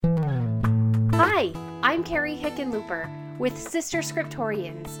Hi, I'm Carrie Hickenlooper with Sister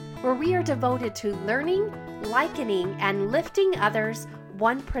Scriptorians, where we are devoted to learning, likening, and lifting others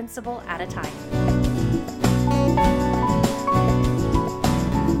one principle at a time.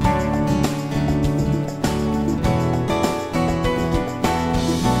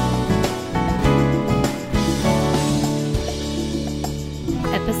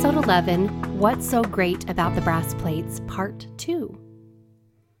 Episode 11, What's So Great About the Brass Plates, Part 2.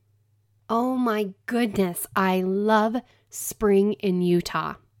 Oh my goodness, I love spring in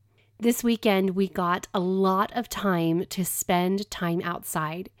Utah. This weekend we got a lot of time to spend time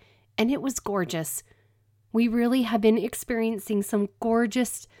outside, and it was gorgeous. We really have been experiencing some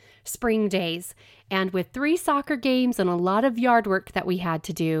gorgeous spring days, and with 3 soccer games and a lot of yard work that we had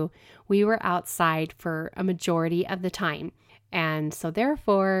to do, we were outside for a majority of the time. And so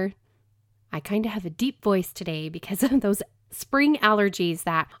therefore, I kind of have a deep voice today because of those spring allergies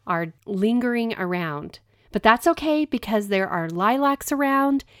that are lingering around. But that's okay because there are lilacs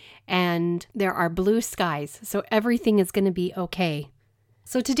around and there are blue skies. So everything is going to be okay.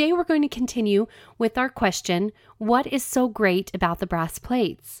 So today we're going to continue with our question, what is so great about the brass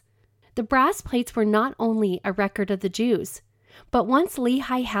plates? The brass plates were not only a record of the Jews, but once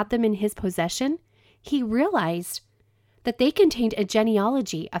Lehi had them in his possession, he realized that they contained a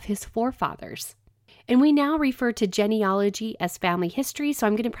genealogy of his forefathers. And we now refer to genealogy as family history, so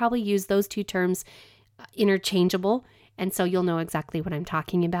I'm going to probably use those two terms interchangeable, and so you'll know exactly what I'm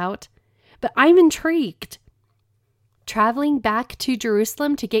talking about. But I'm intrigued. Traveling back to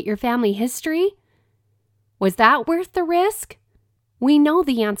Jerusalem to get your family history? Was that worth the risk? We know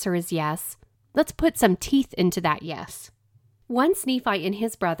the answer is yes. Let's put some teeth into that yes. Once Nephi and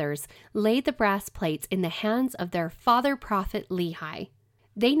his brothers laid the brass plates in the hands of their father prophet Lehi,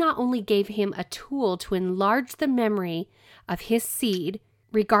 they not only gave him a tool to enlarge the memory of his seed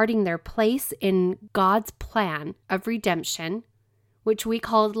regarding their place in God's plan of redemption, which we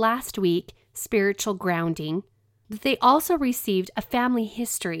called last week spiritual grounding, but they also received a family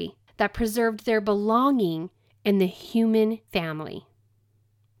history that preserved their belonging in the human family.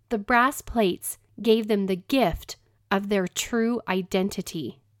 The brass plates gave them the gift of their true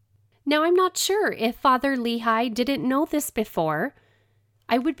identity. Now, I'm not sure if Father Lehi didn't know this before.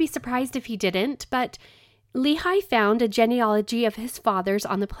 I would be surprised if he didn't, but Lehi found a genealogy of his fathers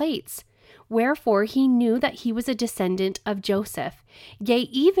on the plates. Wherefore he knew that he was a descendant of Joseph, yea,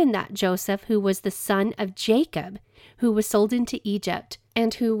 even that Joseph who was the son of Jacob, who was sold into Egypt,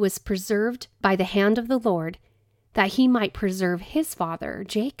 and who was preserved by the hand of the Lord, that he might preserve his father,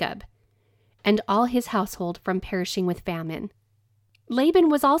 Jacob, and all his household from perishing with famine. Laban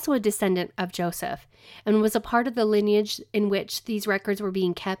was also a descendant of Joseph, and was a part of the lineage in which these records were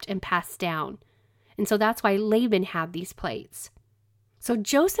being kept and passed down. And so that's why Laban had these plates. So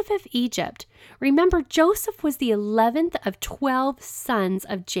Joseph of Egypt, remember Joseph was the 11th of 12 sons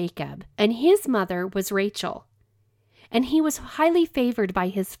of Jacob, and his mother was Rachel. And he was highly favored by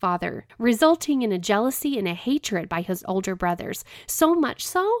his father, resulting in a jealousy and a hatred by his older brothers, so much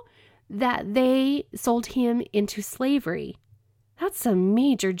so that they sold him into slavery. That's some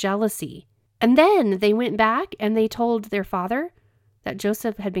major jealousy. And then they went back and they told their father that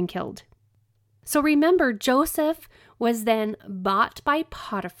Joseph had been killed. So remember, Joseph was then bought by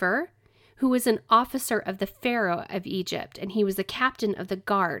Potiphar, who was an officer of the Pharaoh of Egypt, and he was the captain of the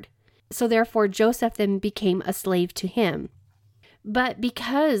guard. So therefore, Joseph then became a slave to him. But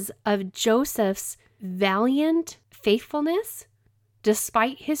because of Joseph's valiant faithfulness,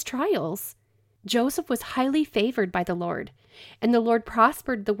 despite his trials, Joseph was highly favored by the Lord, and the Lord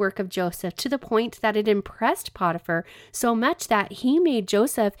prospered the work of Joseph to the point that it impressed Potiphar so much that he made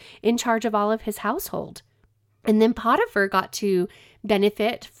Joseph in charge of all of his household. And then Potiphar got to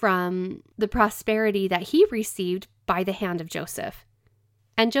benefit from the prosperity that he received by the hand of Joseph.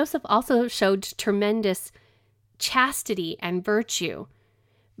 And Joseph also showed tremendous chastity and virtue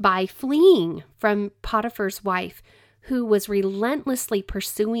by fleeing from Potiphar's wife, who was relentlessly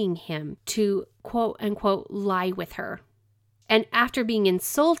pursuing him to, quote unquote, lie with her. And after being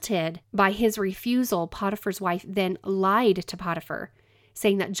insulted by his refusal, Potiphar's wife then lied to Potiphar,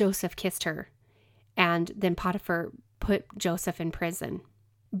 saying that Joseph kissed her. And then Potiphar put Joseph in prison.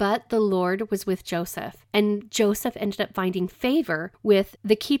 But the Lord was with Joseph, and Joseph ended up finding favor with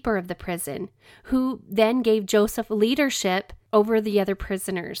the keeper of the prison, who then gave Joseph leadership over the other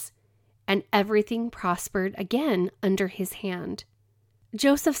prisoners. And everything prospered again under his hand.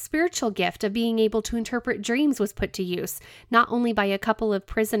 Joseph's spiritual gift of being able to interpret dreams was put to use, not only by a couple of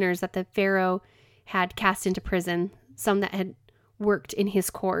prisoners that the Pharaoh had cast into prison, some that had worked in his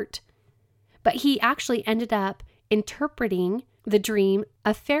court, but he actually ended up interpreting the dream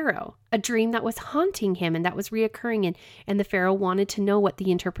of Pharaoh, a dream that was haunting him and that was reoccurring. And the Pharaoh wanted to know what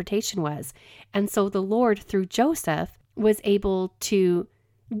the interpretation was. And so the Lord, through Joseph, was able to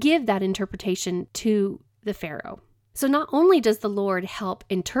give that interpretation to the Pharaoh. So not only does the Lord help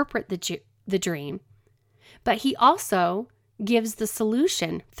interpret the dream, but he also gives the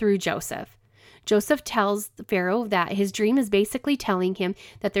solution through Joseph. Joseph tells the Pharaoh that his dream is basically telling him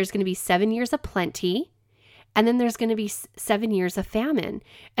that there's going to be 7 years of plenty, and then there's going to be 7 years of famine.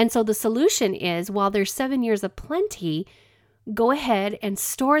 And so the solution is, while there's 7 years of plenty, go ahead and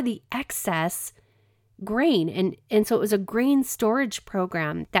store the excess grain. And so it was a grain storage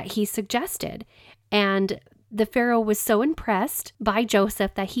program that he suggested. And the Pharaoh was so impressed by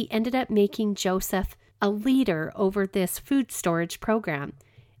Joseph that he ended up making Joseph a leader over this food storage program.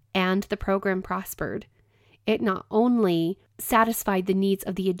 And the program prospered. It not only satisfied the needs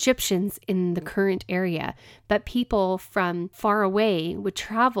of the Egyptians in the current area, but people from far away would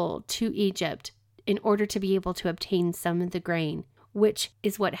travel to Egypt in order to be able to obtain some of the grain, which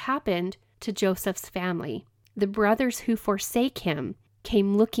is what happened to Joseph's family. The brothers who forsake him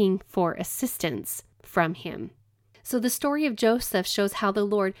came looking for assistance from him. So the story of Joseph shows how the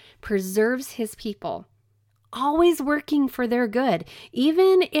Lord preserves his people, always working for their good,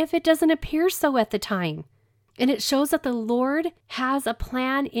 even if it doesn't appear so at the time. And it shows that the Lord has a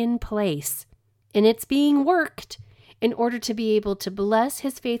plan in place, and it's being worked in order to be able to bless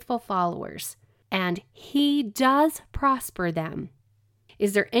his faithful followers, and he does prosper them.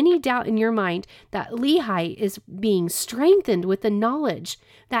 Is there any doubt in your mind that Lehi is being strengthened with the knowledge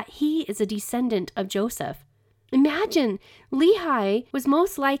that he is a descendant of Joseph? Imagine, Lehi was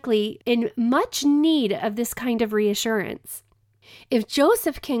most likely in much need of this kind of reassurance. If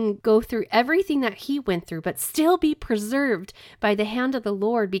Joseph can go through everything that he went through, but still be preserved by the hand of the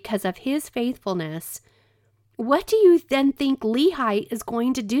Lord because of his faithfulness, what do you then think Lehi is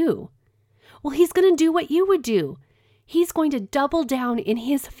going to do? Well, he's going to do what you would do. He's going to double down in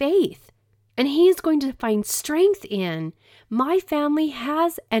his faith, and he's going to find strength in, my family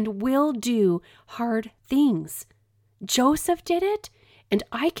has and will do hard things. Joseph did it, and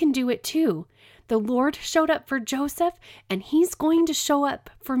I can do it too. The Lord showed up for Joseph, and he's going to show up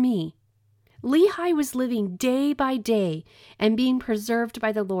for me. Lehi was living day by day and being preserved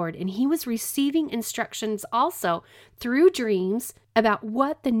by the Lord, and he was receiving instructions also through dreams about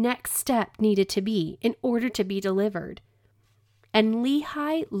what the next step needed to be in order to be delivered. And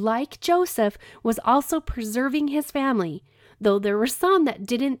Lehi, like Joseph, was also preserving his family, though there were some that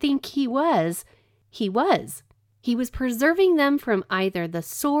didn't think he was. He was. He was preserving them from either the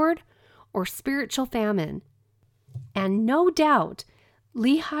sword or spiritual famine. And no doubt,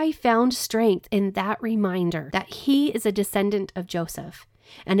 Lehi found strength in that reminder that he is a descendant of Joseph.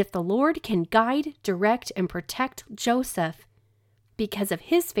 And if the Lord can guide, direct, and protect Joseph because of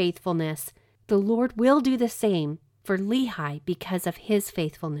his faithfulness, the Lord will do the same for Lehi because of his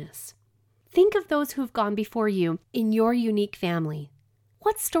faithfulness. Think of those who have gone before you in your unique family.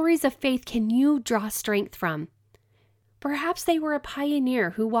 What stories of faith can you draw strength from? Perhaps they were a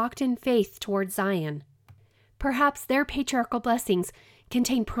pioneer who walked in faith towards Zion. Perhaps their patriarchal blessings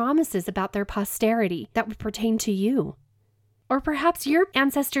contain promises about their posterity that would pertain to you. Or perhaps your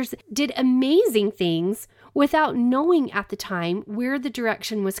ancestors did amazing things without knowing at the time where the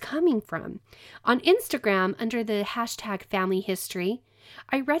direction was coming from. On Instagram, under the hashtag Family History,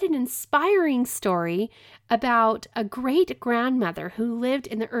 I read an inspiring story about a great-grandmother who lived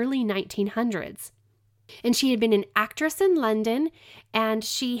in the early 1900s. And she had been an actress in London, and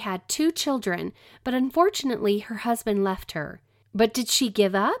she had 2 children, but unfortunately her husband left her. But did she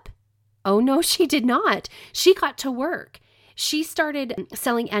give up? Oh no, she did not. She got to work. She started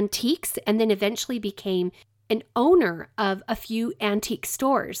selling antiques and then eventually became an owner of a few antique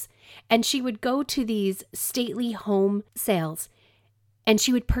stores. And she would go to these stately home sales and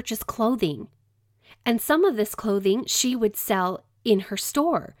she would purchase clothing. And some of this clothing she would sell in her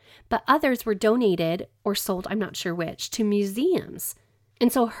store, but others were donated or sold, I'm not sure which, to museums.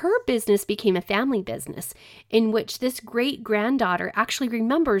 And so her business became a family business in which this great-granddaughter actually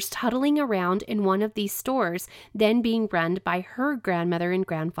remembers toddling around in one of these stores, then being run by her grandmother and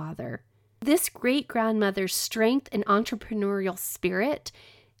grandfather. This great-grandmother's strength and entrepreneurial spirit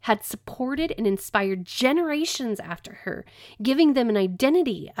had supported and inspired generations after her, giving them an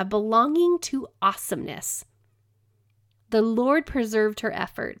identity of belonging to awesomeness. The Lord preserved her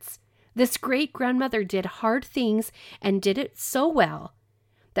efforts. This great-grandmother did hard things and did it so well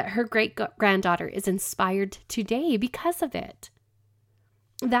that her great-granddaughter is inspired today because of it.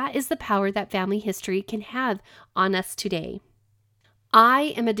 That is the power that family history can have on us today.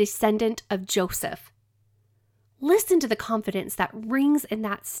 I am a descendant of Joseph. Listen to the confidence that rings in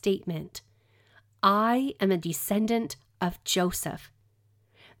that statement. I am a descendant of Joseph.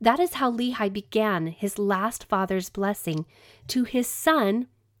 That is how Lehi began his last father's blessing to his son,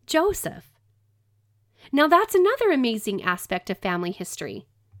 Joseph. Now that's another amazing aspect of family history.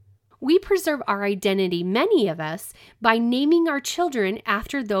 We preserve our identity, many of us, by naming our children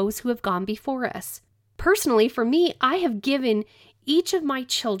after those who have gone before us. Personally, for me, I have given each of my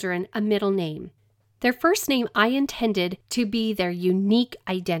children a middle name. Their first name I intended to be their unique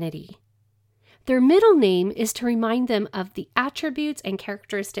identity. Their middle name is to remind them of the attributes and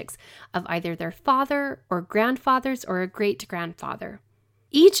characteristics of either their father or grandfathers or a great-grandfather.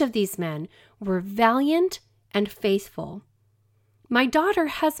 Each of these men were valiant and faithful. My daughter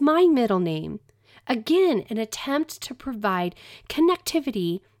has my middle name, again an attempt to provide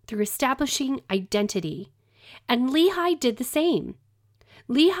connectivity through establishing identity. And Lehi did the same.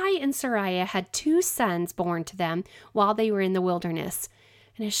 Lehi and Sariah had 2 sons born to them while they were in the wilderness.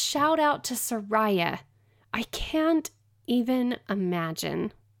 And a shout out to Sariah. I can't even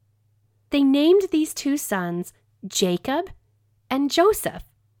imagine. They named these 2 sons Jacob and Joseph.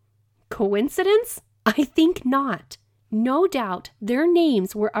 Coincidence? I think not. No doubt their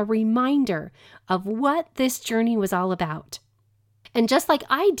names were a reminder of what this journey was all about. And just like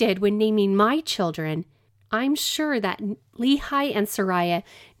I did when naming my children, I'm sure that Lehi and Sariah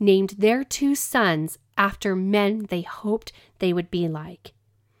named their 2 sons after men they hoped they would be like.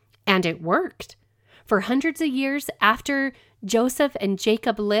 And it worked. For hundreds of years after Joseph and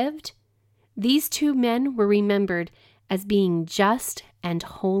Jacob lived, these 2 men were remembered as being just and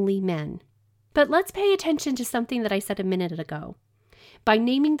holy men. But let's pay attention to something that I said a minute ago. By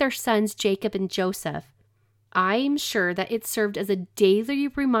naming their sons Jacob and Joseph, I'm sure that it served as a daily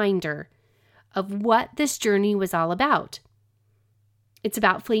reminder of what this journey was all about. It's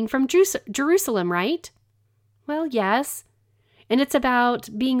about fleeing from Jerusalem, right? Well, yes. And it's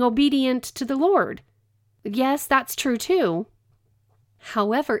about being obedient to the Lord. Yes, that's true too.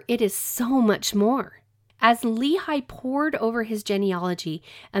 However, it is so much more. As Lehi pored over his genealogy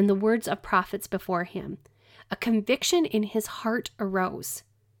and the words of prophets before him, a conviction in his heart arose.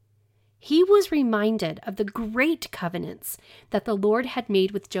 He was reminded of the great covenants that the Lord had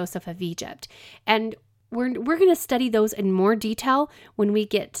made with Joseph of Egypt. And we're going to study those in more detail when we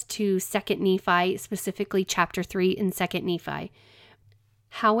get to 2 Nephi, specifically chapter 3 in 2 Nephi.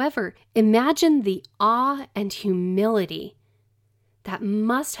 However, imagine the awe and humility that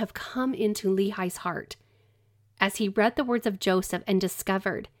must have come into Lehi's heart as he read the words of Joseph and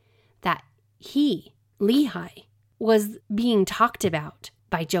discovered that he, Lehi, was being talked about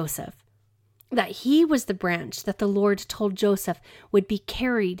by Joseph. That he was the branch that the Lord told Joseph would be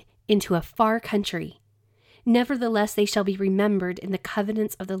carried into a far country. Nevertheless, they shall be remembered in the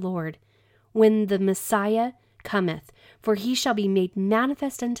covenants of the Lord, when the Messiah cometh, for he shall be made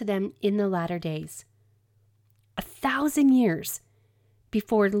manifest unto them in the latter days. 1,000 years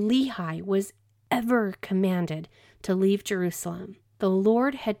before Lehi was ever commanded to leave Jerusalem, the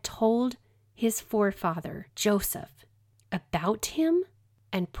Lord had told his forefather, Joseph, about him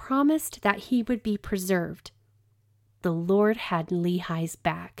and promised that he would be preserved. The Lord had Lehi's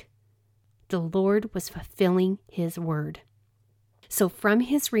back. The Lord was fulfilling his word. So from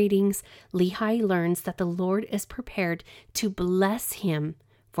his readings, Lehi learns that the Lord is prepared to bless him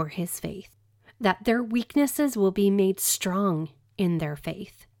for his faith, that their weaknesses will be made strong in their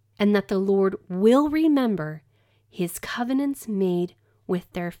faith, and that the Lord will remember his covenants made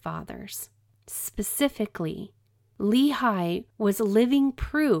with their fathers. Specifically, Lehi was living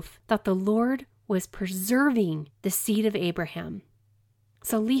proof that the Lord was preserving the seed of Abraham.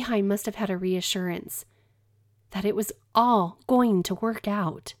 So Lehi must have had a reassurance that it was all going to work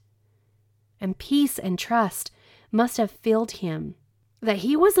out. And peace and trust must have filled him, that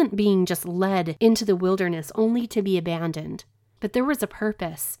he wasn't being just led into the wilderness only to be abandoned, but there was a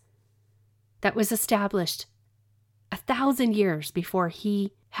purpose that was established 1,000 years before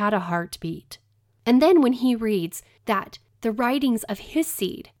he had a heartbeat. And then when he reads that the writings of his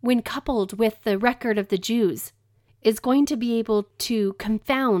seed, when coupled with the record of the Jews, is going to be able to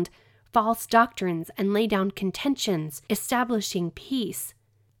confound false doctrines and lay down contentions, establishing peace,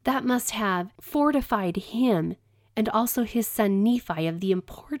 that must have fortified him and also his son Nephi of the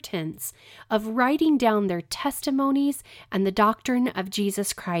importance of writing down their testimonies and the doctrine of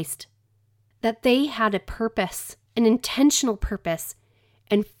Jesus Christ, that they had a purpose, an intentional purpose,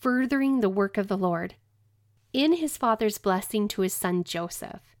 and furthering the work of the Lord. In his father's blessing to his son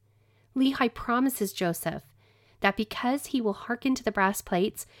Joseph, Lehi promises Joseph that because he will hearken to the brass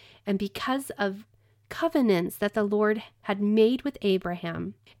plates and because of covenants that the Lord had made with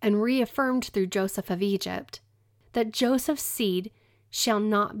Abraham and reaffirmed through Joseph of Egypt, that Joseph's seed shall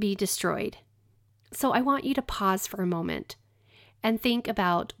not be destroyed. So I want you to pause for a moment and think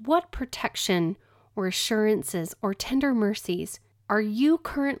about what protection or assurances or tender mercies are you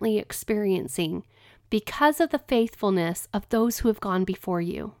currently experiencing because of the faithfulness of those who have gone before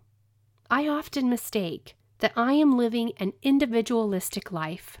you. I often mistake that I am living an individualistic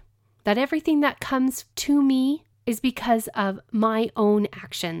life, that everything that comes to me is because of my own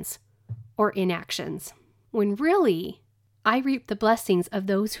actions or inactions, when really I reap the blessings of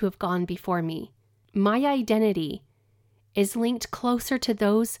those who have gone before me. My identity is linked closer to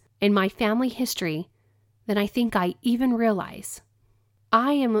those in my family history than I think I even realize.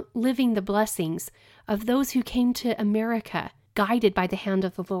 I am living the blessings of those who came to America guided by the hand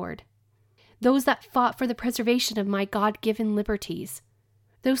of the Lord, those that fought for the preservation of my God-given liberties,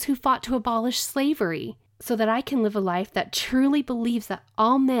 those who fought to abolish slavery so that I can live a life that truly believes that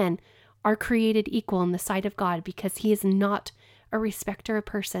all men are created equal in the sight of God because He is not a respecter of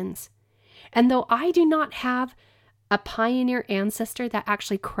persons. And though I do not have a pioneer ancestor that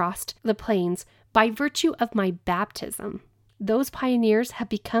actually crossed the plains, by virtue of my baptism, those pioneers have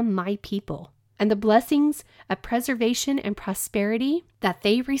become my people. And the blessings of preservation and prosperity that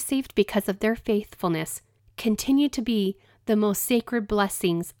they received because of their faithfulness continue to be the most sacred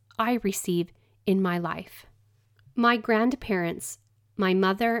blessings I receive in my life. My grandparents, my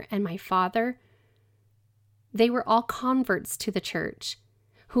mother and my father, they were all converts to the church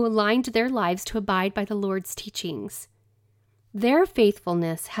who aligned their lives to abide by the Lord's teachings. Their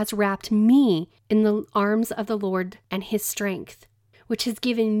faithfulness has wrapped me in the arms of the Lord and His strength, which has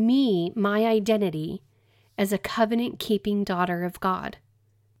given me my identity as a covenant-keeping daughter of God.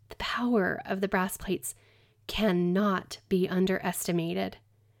 The power of the brass plates cannot be underestimated.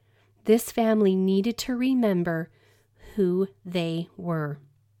 This family needed to remember who they were,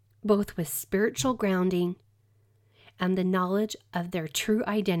 both with spiritual grounding and the knowledge of their true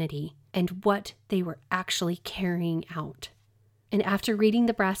identity and what they were actually carrying out. And after reading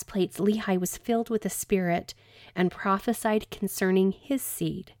the brass plates, Lehi was filled with the Spirit and prophesied concerning his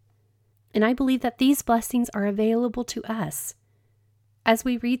seed. And I believe that these blessings are available to us as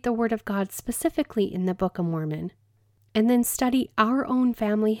we read the Word of God specifically in the Book of Mormon, and then study our own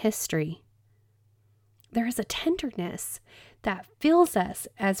family history. There is a tenderness that fills us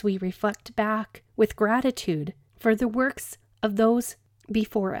as we reflect back with gratitude for the works of those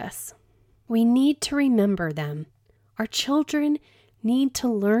before us. We need to remember them. Our children need to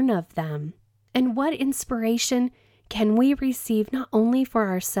learn of them. And what inspiration can we receive not only for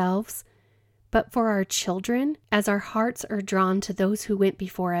ourselves, but for our children as our hearts are drawn to those who went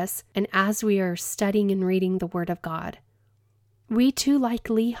before us and as we are studying and reading the Word of God. We too, like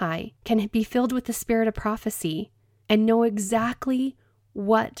Lehi, can be filled with the spirit of prophecy and know exactly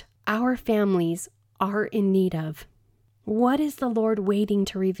what our families are in need of. What is the Lord waiting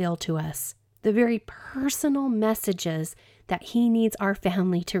to reveal to us? The very personal messages that He needs our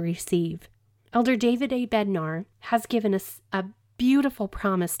family to receive. Elder David A. Bednar has given us a beautiful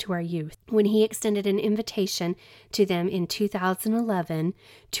promise to our youth when he extended an invitation to them in 2011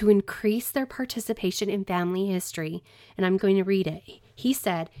 to increase their participation in family history. And I'm going to read it. He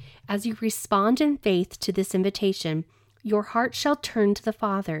said, "As you respond in faith to this invitation, your heart shall turn to the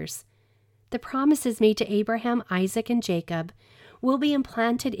fathers. The promises made to Abraham, Isaac, and Jacob will be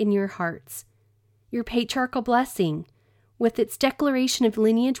implanted in your hearts. Your patriarchal blessing, with its declaration of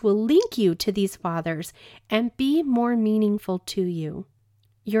lineage, will link you to these fathers and be more meaningful to you.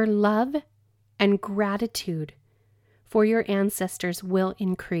 Your love and gratitude for your ancestors will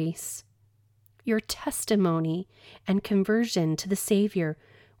increase. Your testimony and conversion to the Savior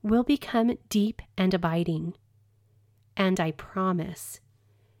will become deep and abiding. And I promise,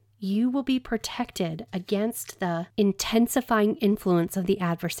 you will be protected against the intensifying influence of the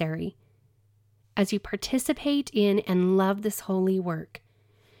adversary. As you participate in and love this holy work,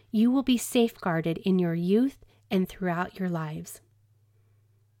 you will be safeguarded in your youth and throughout your lives."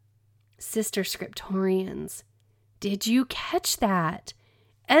 Sister Scriptorians, did you catch that?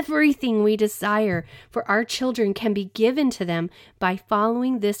 Everything we desire for our children can be given to them by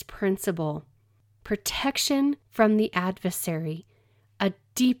following this principle. Protection from the adversary, a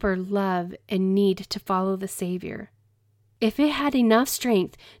deeper love and need to follow the Savior. If it had enough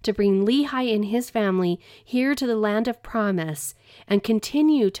strength to bring Lehi and his family here to the land of promise and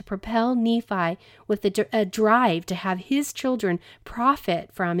continue to propel Nephi with a drive to have his children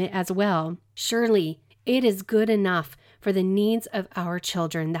profit from it as well, surely it is good enough for the needs of our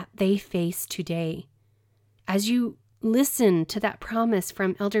children that they face today. As you listen to that promise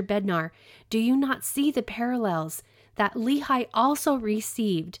from Elder Bednar, do you not see the parallels that Lehi also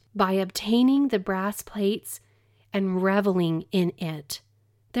received by obtaining the brass plates and reveling in it.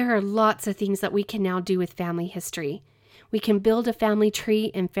 There are lots of things that we can now do with family history. We can build a family tree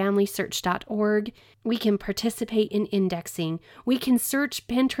in FamilySearch.org. We can participate in indexing. We can search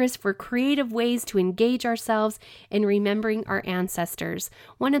Pinterest for creative ways to engage ourselves in remembering our ancestors.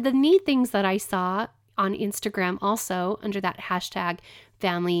 One of the neat things that I saw on Instagram also under that hashtag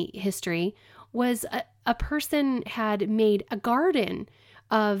family history was a person had made a garden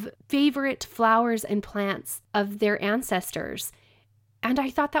of favorite flowers and plants of their ancestors. And I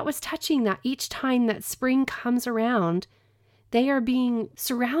thought that was touching, that each time that spring comes around, they are being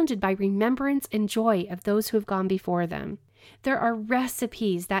surrounded by remembrance and joy of those who have gone before them. There are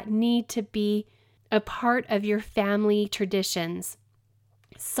recipes that need to be a part of your family traditions,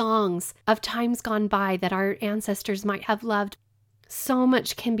 songs of times gone by that our ancestors might have loved. So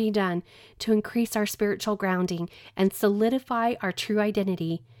much can be done to increase our spiritual grounding and solidify our true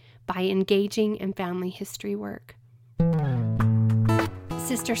identity by engaging in family history work.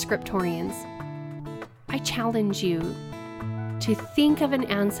 Sister Scriptorians, I challenge you to think of an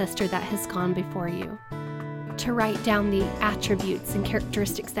ancestor that has gone before you, to write down the attributes and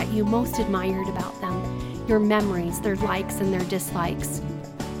characteristics that you most admired about them, your memories, their likes and their dislikes.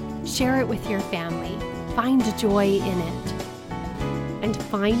 Share it with your family. Find joy in it. And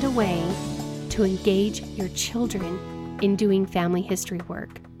find a way to engage your children in doing family history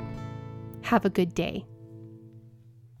work. Have a good day.